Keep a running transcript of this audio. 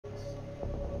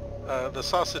The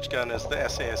sausage gun is the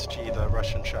SASG, the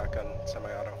Russian shotgun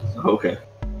semi-auto. Okay.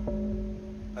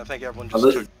 I think everyone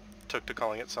just took to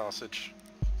calling it sausage.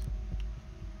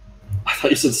 I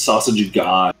thought you said sausage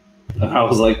guy. And I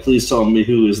was like, please tell me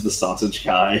who is the sausage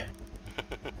guy.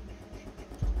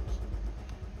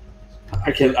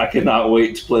 I cannot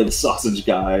wait to play the sausage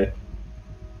guy.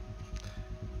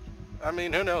 I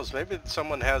mean, who knows? Maybe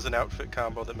someone has an outfit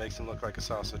combo that makes him look like a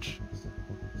sausage.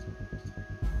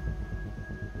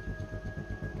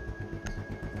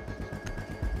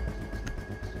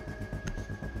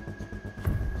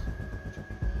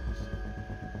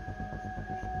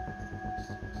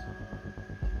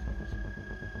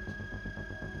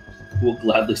 Will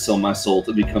gladly sell my soul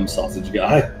to become sausage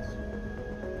guy.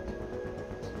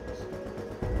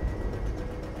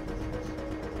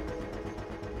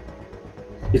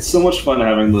 It's so much fun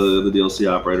having the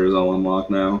DLC operators all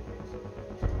unlocked now.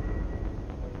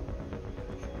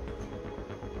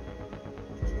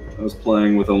 I was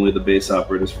playing with only the base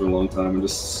operators for a long time and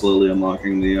just slowly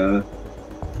unlocking the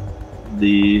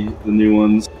new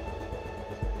ones.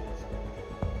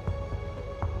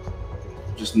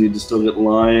 Just need to still get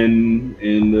Lion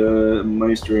and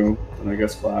Maestro, and I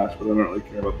guess Flash, but I don't really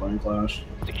care about playing Flash.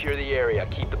 Secure the area.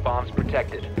 Keep the bombs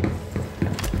protected.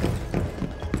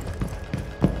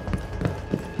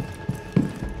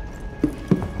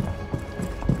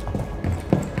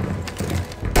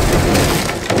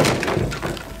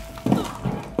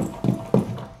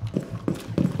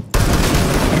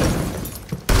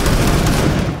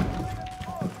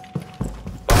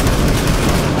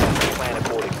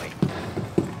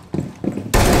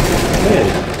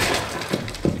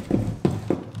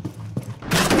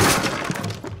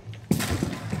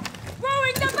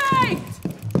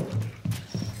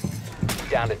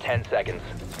 Down to 10 seconds.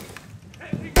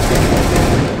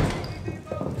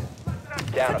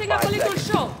 Down to 5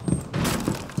 seconds.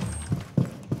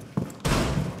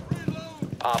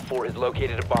 Op 4 has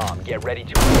located a bomb. Get ready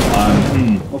to...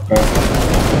 Okay.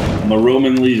 I'm a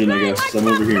roaming legion, I guess. I'm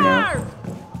over here now.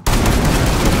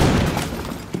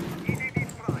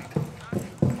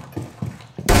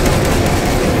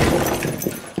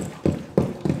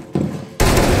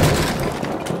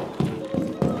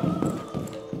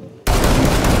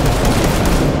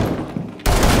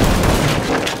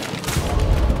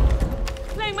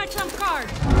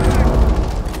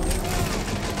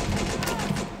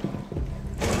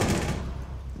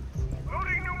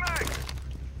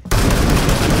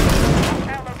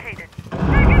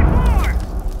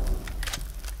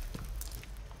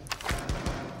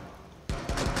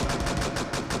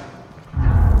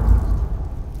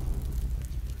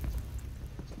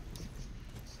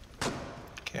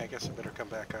 Okay, I guess I better come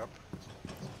back up.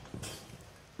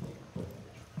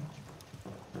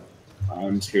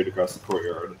 I'm scared to cross the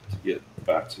courtyard to get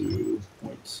back to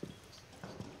points.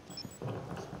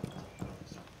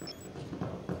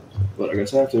 But I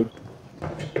guess I have to.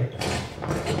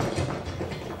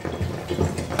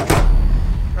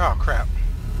 Oh, crap.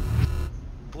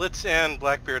 Blitz and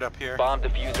Blackbeard up here. Bomb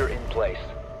diffuser in place.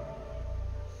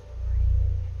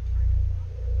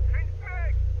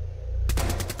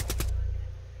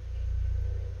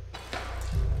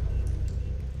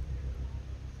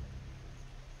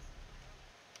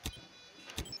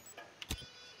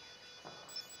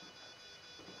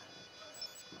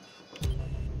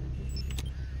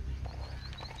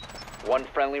 One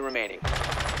friendly remaining.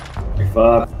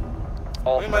 Fuck.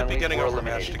 All we might be friendlies getting were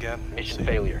overmatched eliminated. again. Mission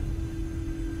failure.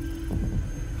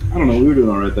 I don't know, we were doing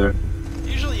alright there.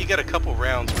 Usually you get a couple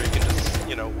rounds where you can just,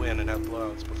 you know, win and have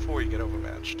blowouts before you get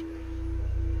overmatched.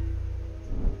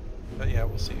 But yeah,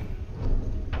 we'll see.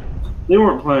 They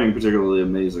weren't playing particularly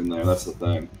amazing there, that's the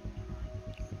thing.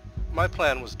 My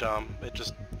plan was dumb. It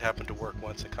just happened to work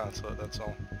once at Consulate, that's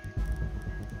all.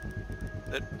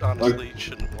 It honestly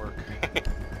shouldn't work.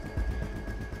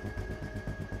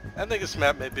 I think this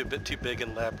map may be a bit too big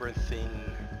and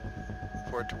labyrinthine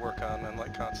for it to work on,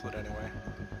 unlike Consulate anyway.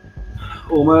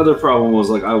 Well, my other problem was,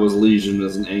 like, I was Legion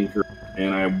as an anchor,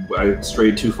 and I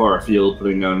strayed too far afield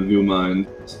putting down goo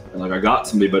mines. And, like, I got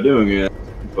somebody by doing it,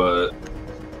 but...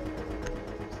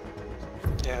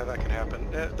 Yeah, that can happen.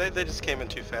 They just came in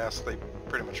too fast. They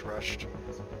pretty much rushed.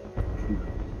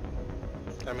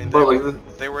 I mean,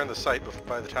 they were in the site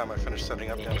by the time I finished setting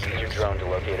up downstairs. Use your drone to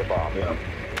locate a bomb. Yeah.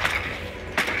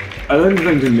 I think the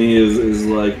thing to me is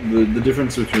like the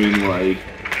difference between like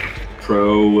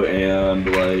pro and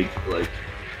like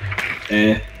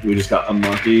we just got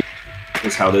unlucky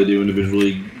is how they do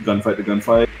individually gunfight to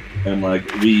gunfight, and like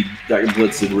that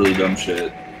Blitz did really dumb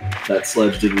shit, that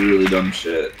Sledge did really dumb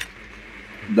shit,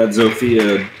 that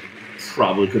Zofia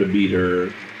probably could have beat her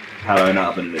had I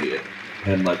not been an idiot.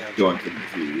 and like going for the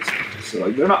defuse. So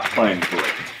like they're not playing great.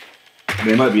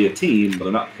 They might be a team, but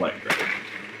they're not playing great.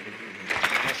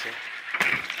 I see.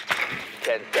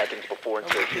 10 seconds before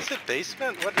insertion. Is it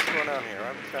basement? What is going on here?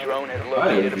 I'm found Drone has I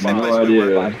located a have bomb. no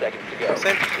idea. 5 seconds to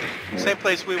go. Same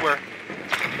place we were.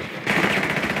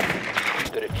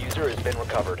 The diffuser has been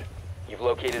recovered. You've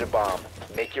located a bomb.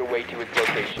 Make your way to its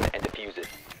location and defuse it.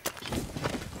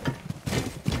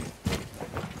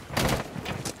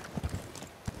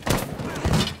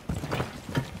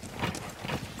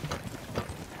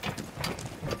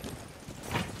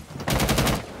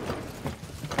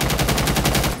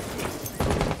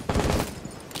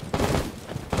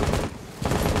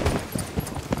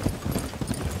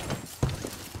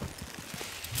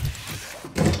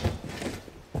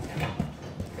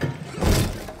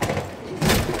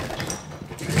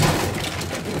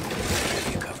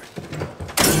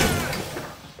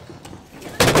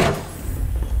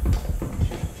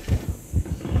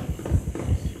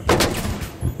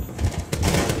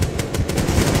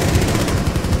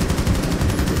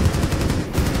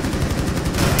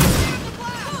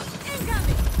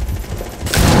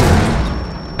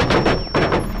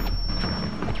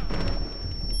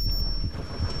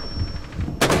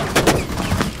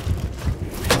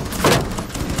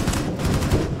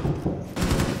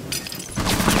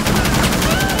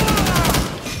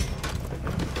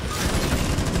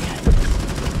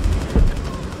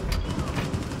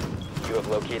 You have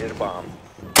located a bomb.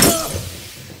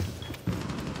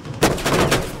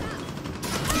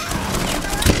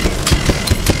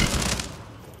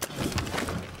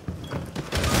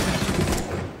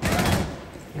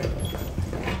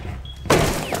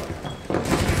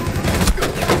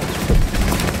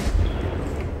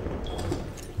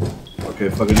 Okay,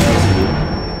 fucking nasty.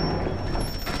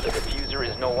 The diffuser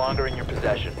is no longer in your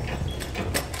possession.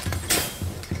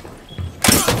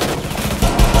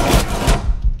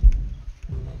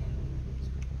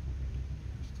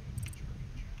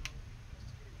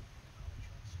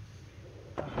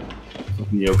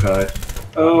 Fucking yokai.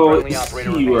 Oh, Friendly it's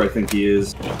operator you where I remaining. think he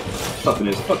is. Fucking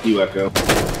is. Fuck you, Echo.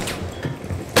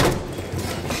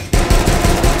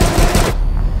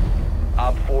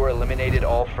 Op 4 eliminated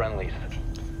all friendlies.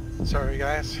 Sorry,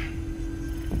 guys.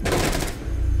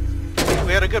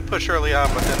 We had a good push early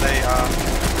on, but then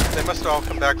they must have all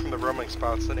come back from the roaming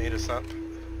spots and ate us up.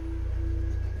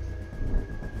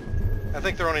 I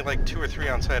think there were only like 2 or 3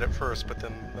 on site at first, but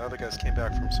then the other guys came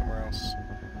back from somewhere else.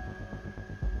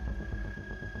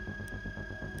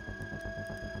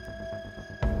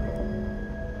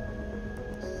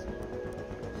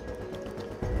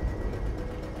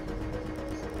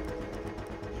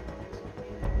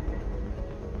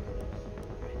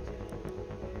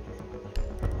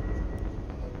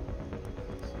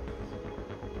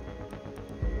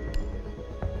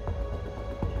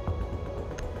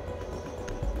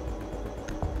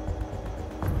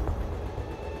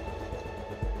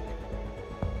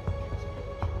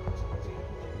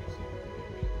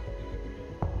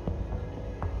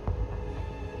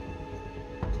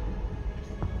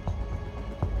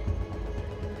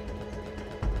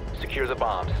 Secure the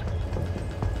bombs.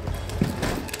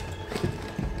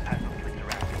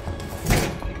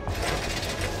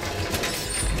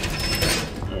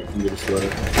 Alright, can get a sweater.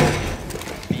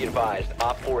 Be advised,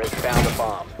 Op 4 has found a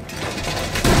bomb.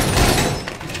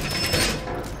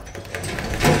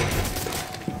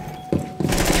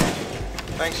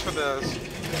 Thanks for the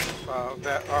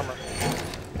that armor.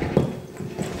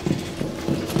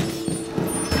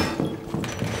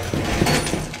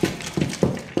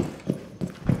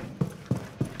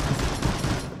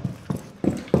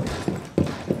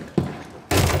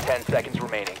 Seconds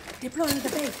remaining. Deploying the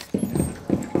base.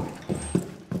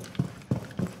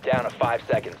 Down to 5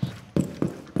 seconds.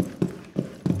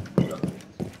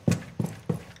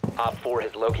 Op 4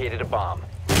 has located a bomb.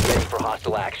 Ready for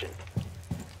hostile action.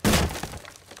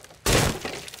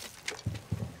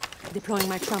 Deploying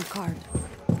my trump card.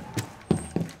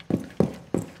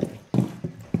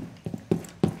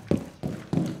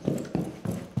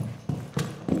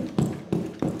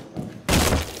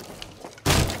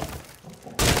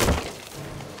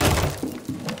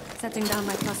 Setting down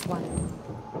my +1.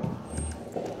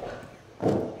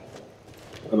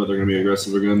 I bet they're gonna be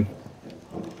aggressive again.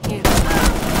 Here.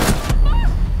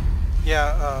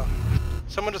 Yeah,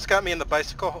 someone just got me in the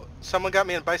bicycle. Someone got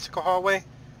me in bicycle hallway.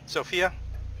 Sophia.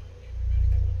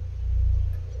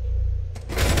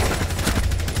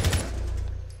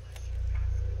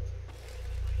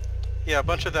 Yeah, a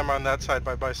bunch of them are on that side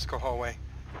by bicycle hallway.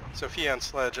 Sophia and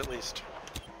Sledge, at least.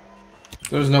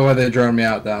 There's no way they drone me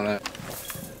out down there.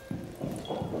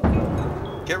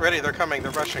 Get ready, they're coming,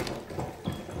 they're rushing.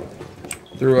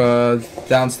 Through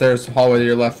downstairs hallway to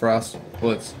your left for us.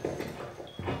 Blitz.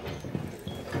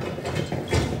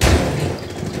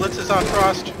 Blitz is on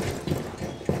Frost.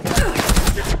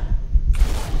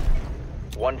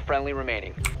 One friendly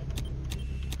remaining.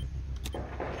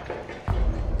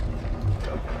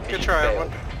 Good Mission try,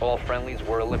 failed. everyone. All friendlies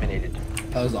were eliminated.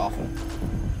 That was awful.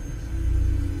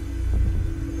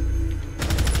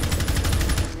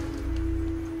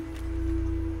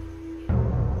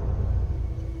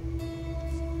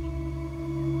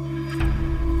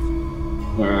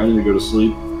 Alright, I need to go to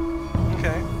sleep.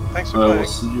 Okay, thanks for I will playing.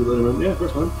 see you later, man. Yeah, of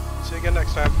course, man. See you again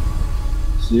next time.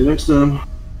 See you next time.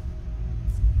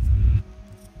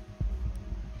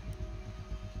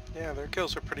 Yeah, their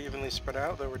kills are pretty evenly spread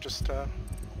out. They were just a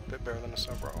bit better than us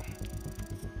overall.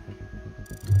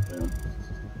 Yeah.